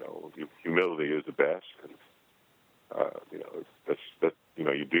humility is the best, and that's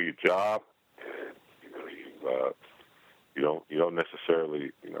you do your job, and you don't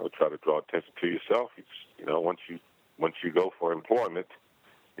necessarily try to draw attention to yourself. Once you go for employment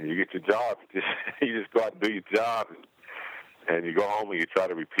and you get your job, you just go out and do your job, and you go home and you try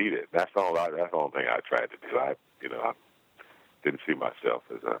to repeat it. That's the only thing I tried to do. I didn't see myself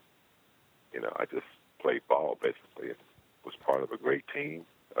as I just played ball basically. It was part of a great team.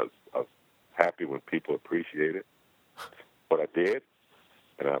 I was happy when people appreciated what I did,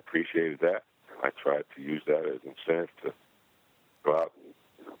 and I appreciated that. I tried to use that as incentive to go out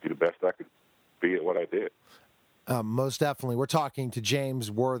and be the best I could be at what I did. Most definitely. We're talking to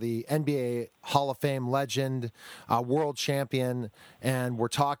James Worthy, NBA Hall of Fame legend, world champion, and we're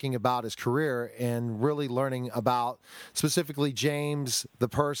talking about his career and really learning about specifically James the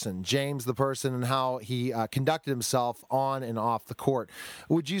person, and how he conducted himself on and off the court.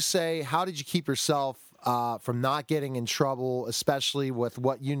 Would you say, how did you keep yourself from not getting in trouble, especially with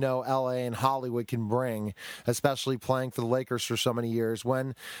what LA and Hollywood can bring, especially playing for the Lakers for so many years,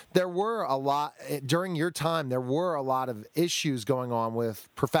 when there were during your time, there were a lot of issues going on with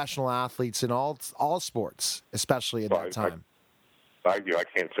professional athletes in all sports, especially at that time? I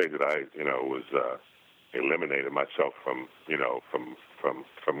can't say that I, was eliminated myself from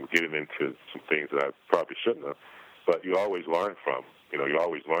getting into some things that I probably shouldn't have, but you always learn from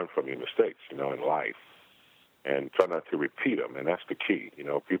your mistakes, in life. And try not to repeat them, and that's the key.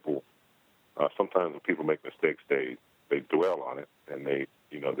 People sometimes when people make mistakes, they dwell on it, and they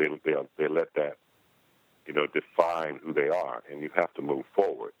let that define who they are, and you have to move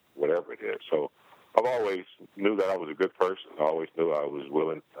forward, whatever it is. So I've always knew that I was a good person. I always knew I was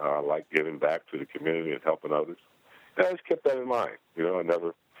willing, like giving back to the community and helping others. And I just kept that in mind. I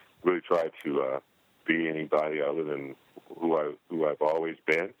never really tried to be anybody other than who I've always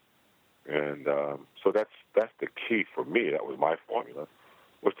been. And so that's the key for me. That was my formula,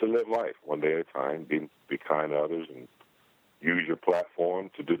 was to live life one day at a time, be kind to others, and use your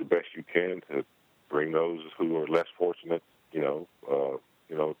platform to do the best you can to bring those who are less fortunate,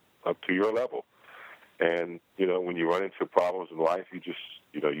 up to your level. And when you run into problems in life, you just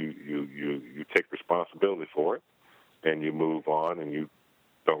you take responsibility for it, and you move on, and you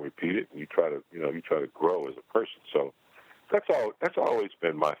don't repeat it, and you try to grow as a person. So. That's always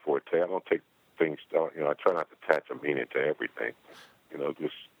been my forte. I don't take things, I try not to attach a meaning to everything.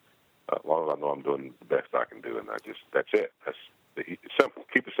 Just as long as I know I'm doing the best I can do, and that's it. It's simple.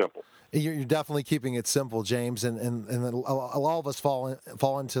 Keep it simple. You're definitely keeping it simple, James, and all of us fall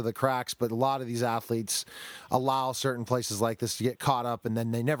into the cracks, but a lot of these athletes allow certain places like this to get caught up, and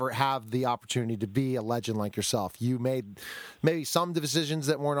then they never have the opportunity to be a legend like yourself. You made maybe some decisions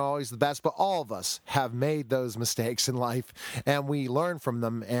that weren't always the best, but all of us have made those mistakes in life, and we learn from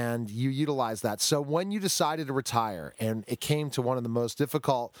them, and you utilize that. So when you decided to retire, and it came to one of the most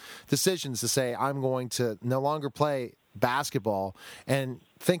difficult decisions to say, I'm going to no longer play basketball and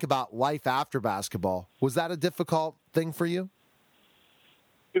think about life after basketball, was that a difficult thing for you?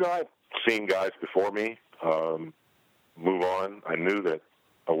 I've seen guys before me move on. I knew that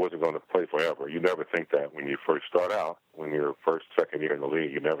I wasn't going to play forever. You never think that when you first start out, when you're second year in the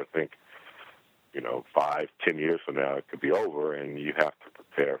league. You never think, 5, 10 years from now it could be over, and you have to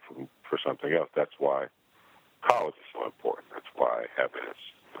prepare for something else. That's why college is so important. That's why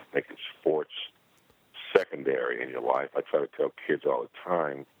making sports secondary in your life. I try to tell kids all the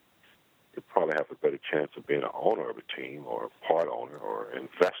time, you probably have a better chance of being an owner of a team, or a part owner, or an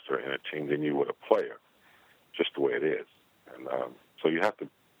investor in a team than you would a player, just the way it is. And so you have to,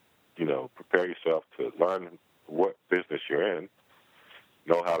 prepare yourself to learn what business you're in,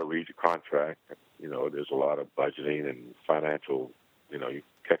 know how to read your contract. There's a lot of budgeting and financial,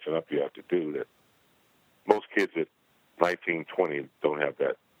 catching up you have to do that most kids at 19, 20 don't have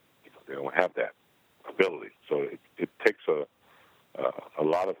that. They don't have that ability. So it takes a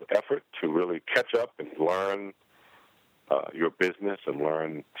lot of effort to really catch up and learn your business and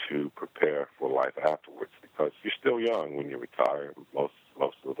learn to prepare for life afterwards, because you're still young when you retire. Most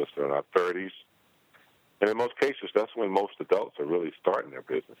of us are in our 30s. And in most cases, that's when most adults are really starting their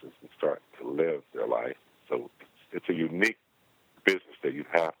businesses and starting to live their life. So it's a unique business that you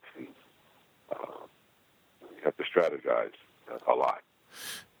have to strategize a lot.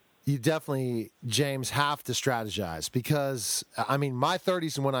 You definitely, James, have to strategize, because, my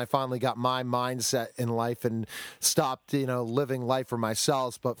 30s and when I finally got my mindset in life and stopped, living life for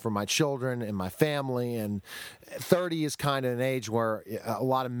myself, but for my children and my family. And 30 is kind of an age where a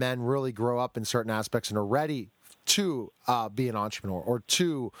lot of men really grow up in certain aspects and are ready to be an entrepreneur or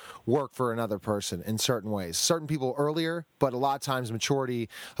to work for another person in certain ways. Certain people earlier, but a lot of times maturity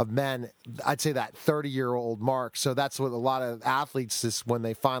of men, I'd say that 30-year-old mark. So that's what a lot of athletes is when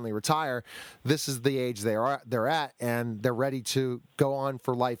they finally retire. This is the age they're at, and they're ready to go on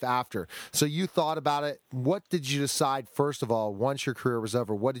for life after. So you thought about it. What did you decide, first of all, once your career was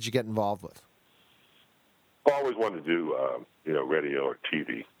over? What did you get involved with? I always wanted to do, radio or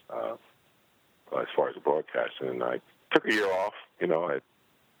TV. As far as the broadcasting, and I took a year off. I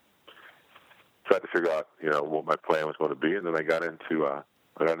tried to figure out, what my plan was going to be, and then I got into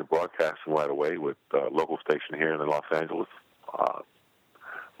broadcasting right away with a local station here in Los Angeles.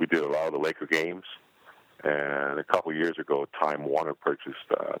 We did a lot of the Laker games, and a couple of years ago, Time Warner purchased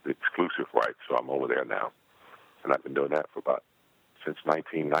the exclusive rights, so I'm over there now, and I've been doing that for since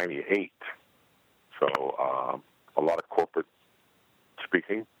 1998. So a lot of corporate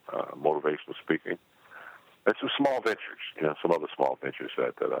speaking, motivational speaking, and some small ventures, some other small ventures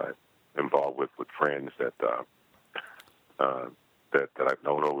that I'm involved with friends that I've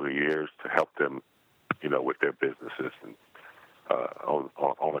known over the years to help them, with their businesses and on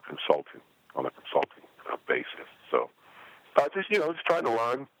a consulting basis. So just trying to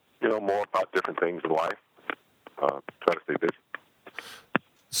learn, more about different things in life, try to stay busy.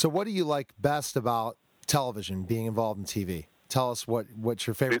 So what do you like best about television, being involved in TV? Tell us what's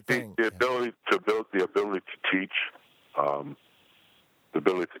your favorite thing. The ability to teach, the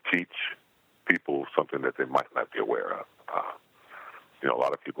ability to teach people something that they might not be aware of. A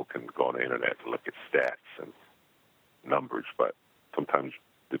lot of people can go on the internet and look at stats and numbers, but sometimes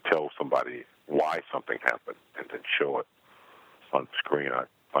to tell somebody why something happened and then show it on the screen, I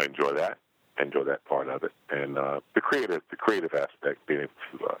enjoy that. I enjoy that part of it, and the creative aspect, being able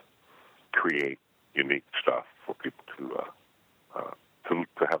to create unique stuff for people to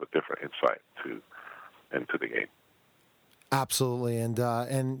have a different insight into the game. Absolutely, and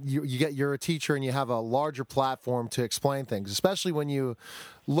you're a teacher and you have a larger platform to explain things, especially when you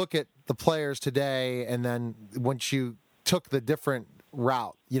look at the players today, and then once you took the different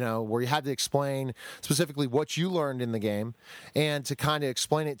route, where you had to explain specifically what you learned in the game and to kind of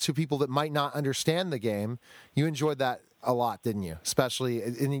explain it to people that might not understand the game. You enjoyed that a lot, didn't you? Especially,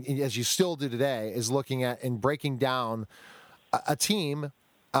 as you still do today, is looking at and breaking down a team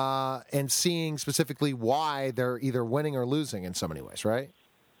and seeing specifically why they're either winning or losing in so many ways, right?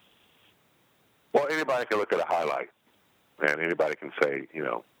 Well, anybody can look at a highlight, and anybody can say,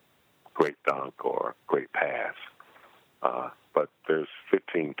 great dunk or great pass. But there's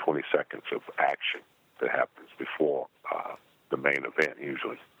 15, 20 seconds of action that happens before the main event,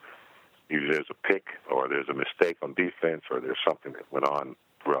 usually. Usually there's a pick, or there's a mistake on defense, or there's something that went on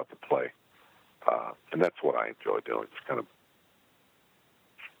throughout the play. And that's what I enjoy doing, just kind of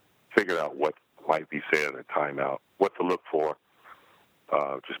figure out what might be said in a timeout, what to look for,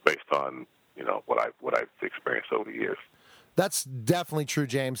 just based on, what I've experienced over the years. That's definitely true,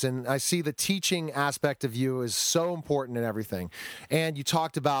 James, and I see the teaching aspect of you is so important in everything. And you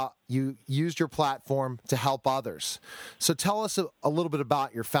talked about you used your platform to help others. So tell us a little bit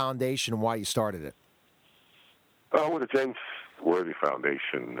about your foundation and why you started it. Well, the James Worthy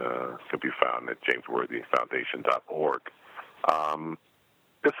Foundation can be found at jamesworthyfoundation.org.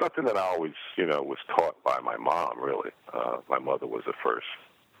 It's something that I always, was taught by my mom, really. My mother was the first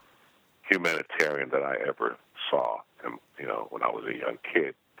humanitarian that I ever saw, and, when I was a young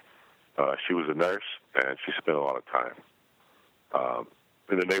kid. She was a nurse, and she spent a lot of time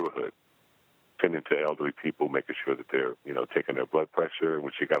in the neighborhood, tending to elderly people, making sure that they're, taking their blood pressure.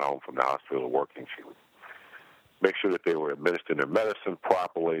 When she got home from the hospital working, she would make sure that they were administering their medicine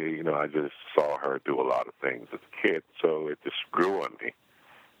properly. I just saw her do a lot of things as a kid, so it just grew on me.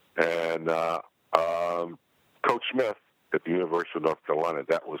 And Coach Smith at the University of North Carolina,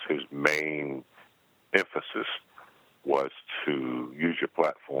 that was his main emphasis, was to use your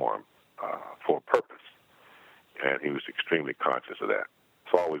platform for a purpose. And he was extremely conscious of that.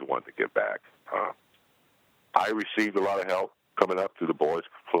 So I always wanted to give back. I received a lot of help coming up through the boys'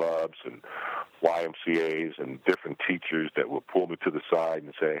 clubs and YMCAs and different teachers that would pull me to the side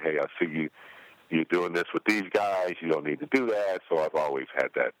and say, hey, I see you're doing this with these guys. You don't need to do that. So I've always had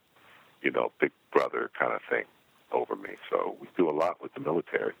that, big brother kind of thing over me. So we do a lot with the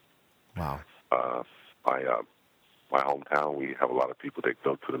military. Wow. My hometown, we have a lot of people that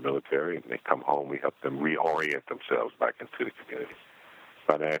go to the military, and they come home. We help them reorient themselves back into the community.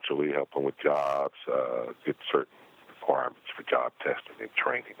 Financially, help them with jobs, get certain requirements for job testing and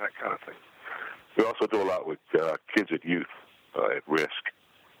training, that kind of thing. We also do a lot with kids at youth at risk,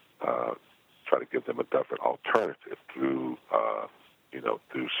 try to give them a different alternative through,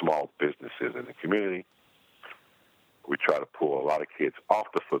 through small businesses in the community, We try to pull a lot of kids off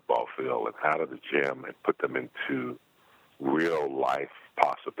the football field and out of the gym and put them into real life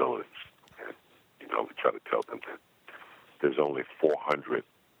possibilities. And, we try to tell them that there's only 400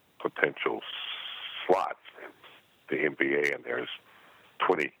 potential slots in the NBA, and there's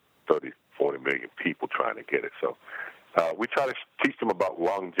 20, 30, 40 million people trying to get it. So we try to teach them about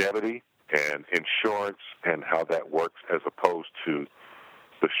longevity and insurance and how that works as opposed to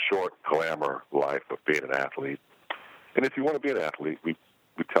the short glamour life of being an athlete. And if you want to be an athlete, we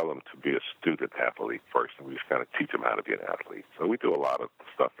tell them to be a student athlete first, and we just kind of teach them how to be an athlete. So we do a lot of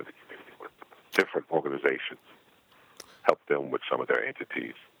stuff in the community with different organizations, help them with some of their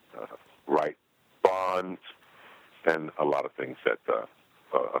entities, write bonds, and a lot of things that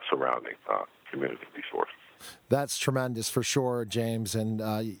are surrounding community resources. That's tremendous for sure, James. And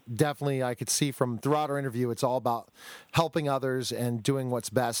definitely I could see from throughout our interview, it's all about helping others and doing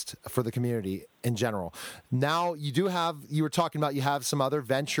what's best for the community in general. Now, you were talking about you have some other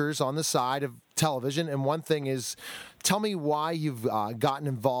ventures on the side of television. And one thing is, tell me why you've gotten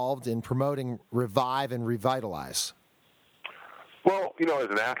involved in promoting Revive and Revitalize. Well, as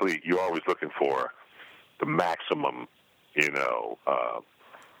an athlete, you're always looking for the maximum,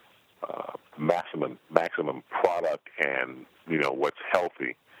 maximum product and, what's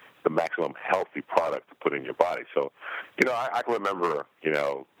healthy, the maximum healthy product to put in your body. So, I can remember,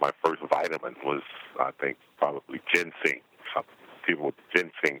 my first vitamin was, I think, probably ginseng. Something. People with the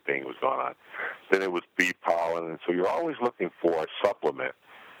ginseng thing was going on. Then it was bee pollen. And so you're always looking for a supplement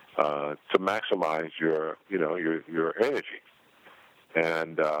to maximize your energy.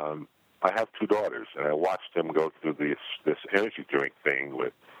 And I have two daughters, and I watched them go through this energy drink thing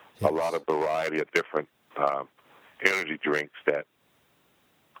with a lot of variety of different energy drinks that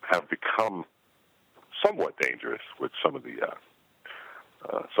have become somewhat dangerous with some of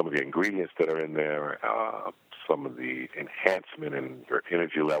the ingredients that are in there, some of the enhancement in your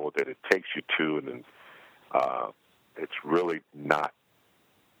energy level that it takes you to, and then it's really not,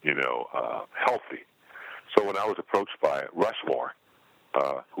 healthy. So when I was approached by Rushmore,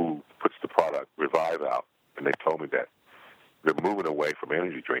 who puts the product Revive out, and they told me that they're moving away from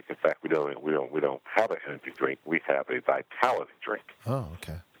energy drink. In fact, we don't have an energy drink. We have a vitality drink. Oh,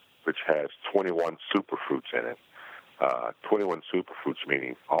 okay. Which has 21 superfruits in it. 21 superfruits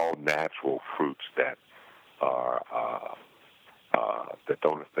meaning all natural fruits that are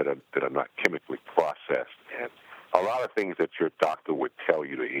that are not chemically processed, and a lot of things that your doctor would tell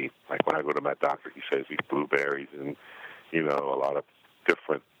you to eat. Like when I go to my doctor, he says eat blueberries and a lot of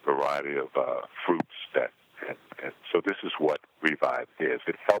different variety of fruits and so this is what Revive is.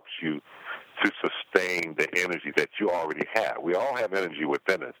 It helps you to sustain the energy that you already have. We all have energy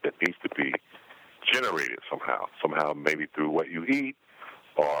within us that needs to be generated somehow maybe through what you eat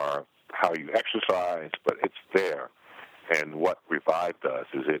or how you exercise, but it's there. And what Revive does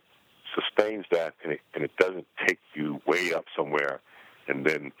is it sustains that, and it doesn't take you way up somewhere and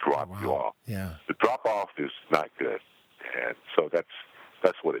then drop you off. Yeah. The drop-off is not good, and so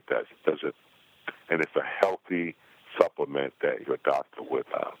that's what it does. It does it, and it's a healthy supplement that your doctor would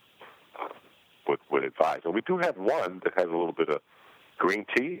advise. And we do have one that has a little bit of green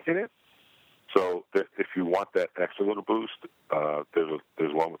tea in it. So if you want that extra little boost,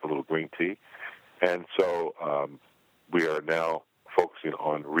 there's one with a little green tea. And so we are now focusing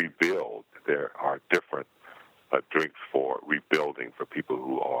on Rebuild. There are different drinks for rebuilding for people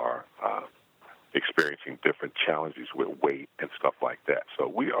who are experiencing different challenges with weight and stuff like that. So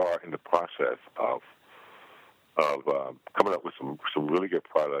we are in the process of coming up with some really good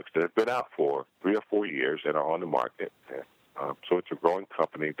products that have been out for 3 or 4 years and are on the market. And, so it's a growing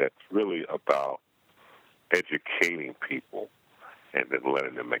company that's really about educating people and then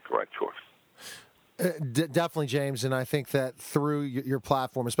letting them make the right choice. Definitely, James, and I think that through your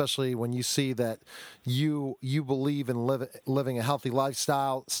platform, especially when you see that you believe in living a healthy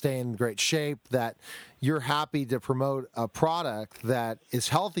lifestyle, staying in great shape, that you're happy to promote a product that is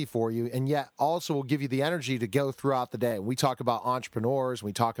healthy for you and yet also will give you the energy to go throughout the day. We talk about entrepreneurs,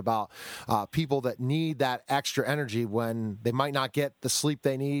 we talk about people that need that extra energy when they might not get the sleep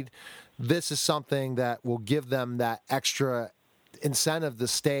they need. This is something that will give them that extra incentive to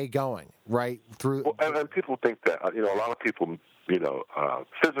stay going right through. Well, and people think that a lot of people,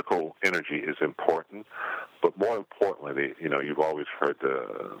 physical energy is important, but more importantly, you've always heard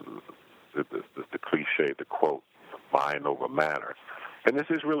the cliche, the quote, "mind over matter," and this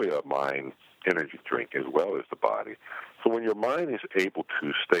is really a mind energy drink as well as the body. So when your mind is able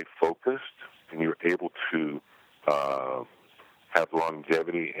to stay focused and you're able to have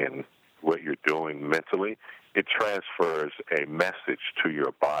longevity in what you're doing mentally, it transfers a message to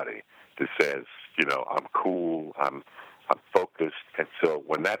your body that says, I'm cool, I'm focused. And so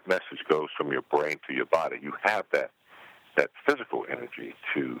when that message goes from your brain to your body, you have that physical energy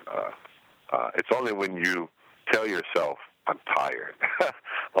to, it's only when you tell yourself, I'm tired,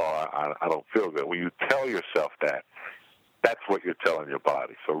 or I don't feel good. When you tell yourself that, that's what you're telling your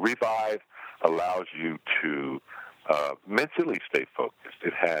body. So Revive allows you to mentally stay focused.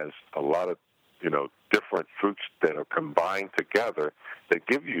 It has a lot of, different fruits that are combined together that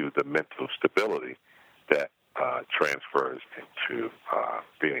give you the mental stability that transfers into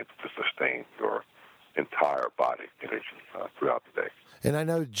being able to sustain your entire body energy throughout the day. And I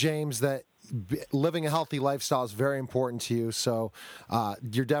know, James, that living a healthy lifestyle is very important to you, so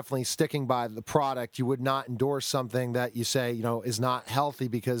you're definitely sticking by the product. You would not endorse something that you say, is not healthy,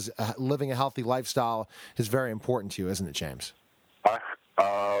 because living a healthy lifestyle is very important to you, isn't it, James? I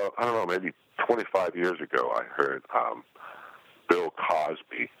don't know, maybe 25 years ago, I heard Bill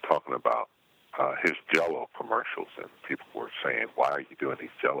Cosby talking about his Jell-O commercials, and people were saying, why are you doing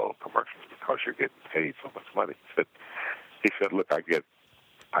these Jell-O commercials? Because you're getting paid so much money. He said, look, I get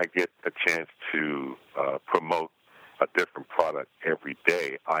a chance to promote a different product every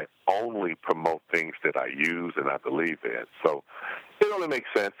day. I only promote things that I use and I believe in. So it only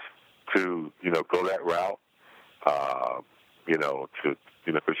makes sense to, go that route,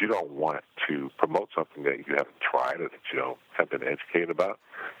 because you don't want to promote something that you haven't tried or that you have been educated about.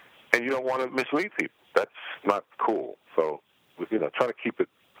 And you don't want to mislead people. That's not cool. So, try to keep it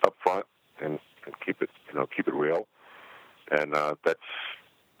up front and keep it, keep it real. And that's,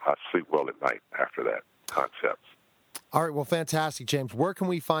 I sleep well at night after that concept. All right, well, fantastic, James. Where can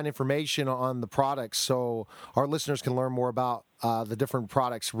we find information on the products so our listeners can learn more about the different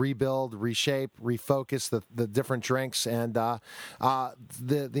products, Rebuild, Reshape, Refocus, the different drinks, and the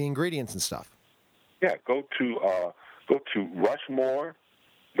ingredients and stuff? Yeah, go to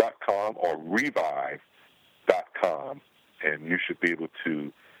Rushmore.com or Revive.com, and you should be able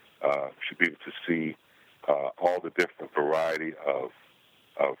to see all the different variety of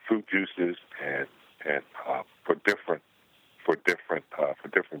fruit juices and for different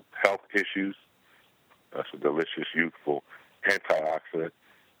health issues. That's a delicious, youthful antioxidant,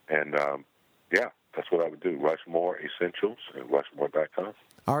 and that's what I would do. Rushmore Essentials and Rushmore.com.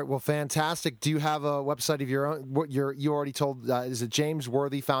 All right, well, fantastic. Do you have a website of your own? What you already told? Is it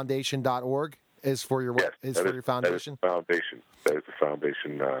JamesWorthyFoundation.org? Is for your for your foundation? That is the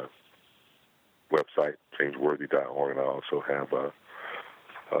foundation website, JamesWorthy.org, and I also have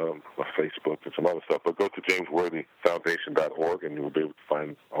my Facebook and some other stuff. But go to JamesWorthyFoundation.org, and you'll be able to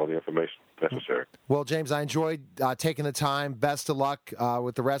find all the information necessary. Well, James, I enjoyed taking the time. Best of luck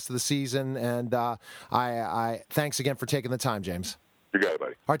with the rest of the season, and I thanks again for taking the time, James. You got it,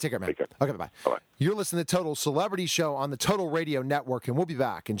 buddy. All right, take care, man. Take care. Okay, bye-bye. Bye-bye. You're listening to Total Celebrity Show on the Total Radio Network, and we'll be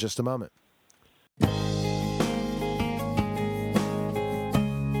back in just a moment.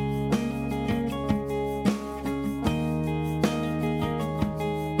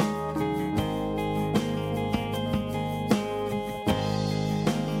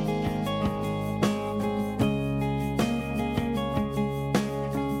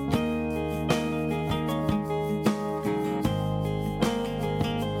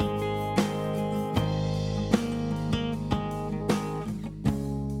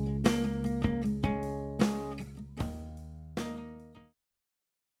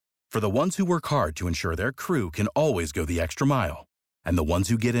 For the ones who work hard to ensure their crew can always go the extra mile, and the ones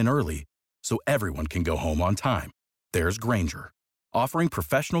who get in early so everyone can go home on time, there's Grainger, offering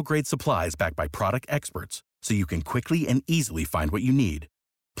professional-grade supplies backed by product experts so you can quickly and easily find what you need.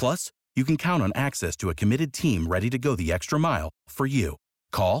 Plus, you can count on access to a committed team ready to go the extra mile for you.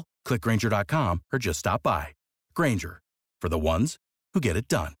 Call, click Grainger.com, or just stop by. Grainger, for the ones who get it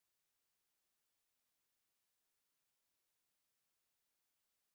done.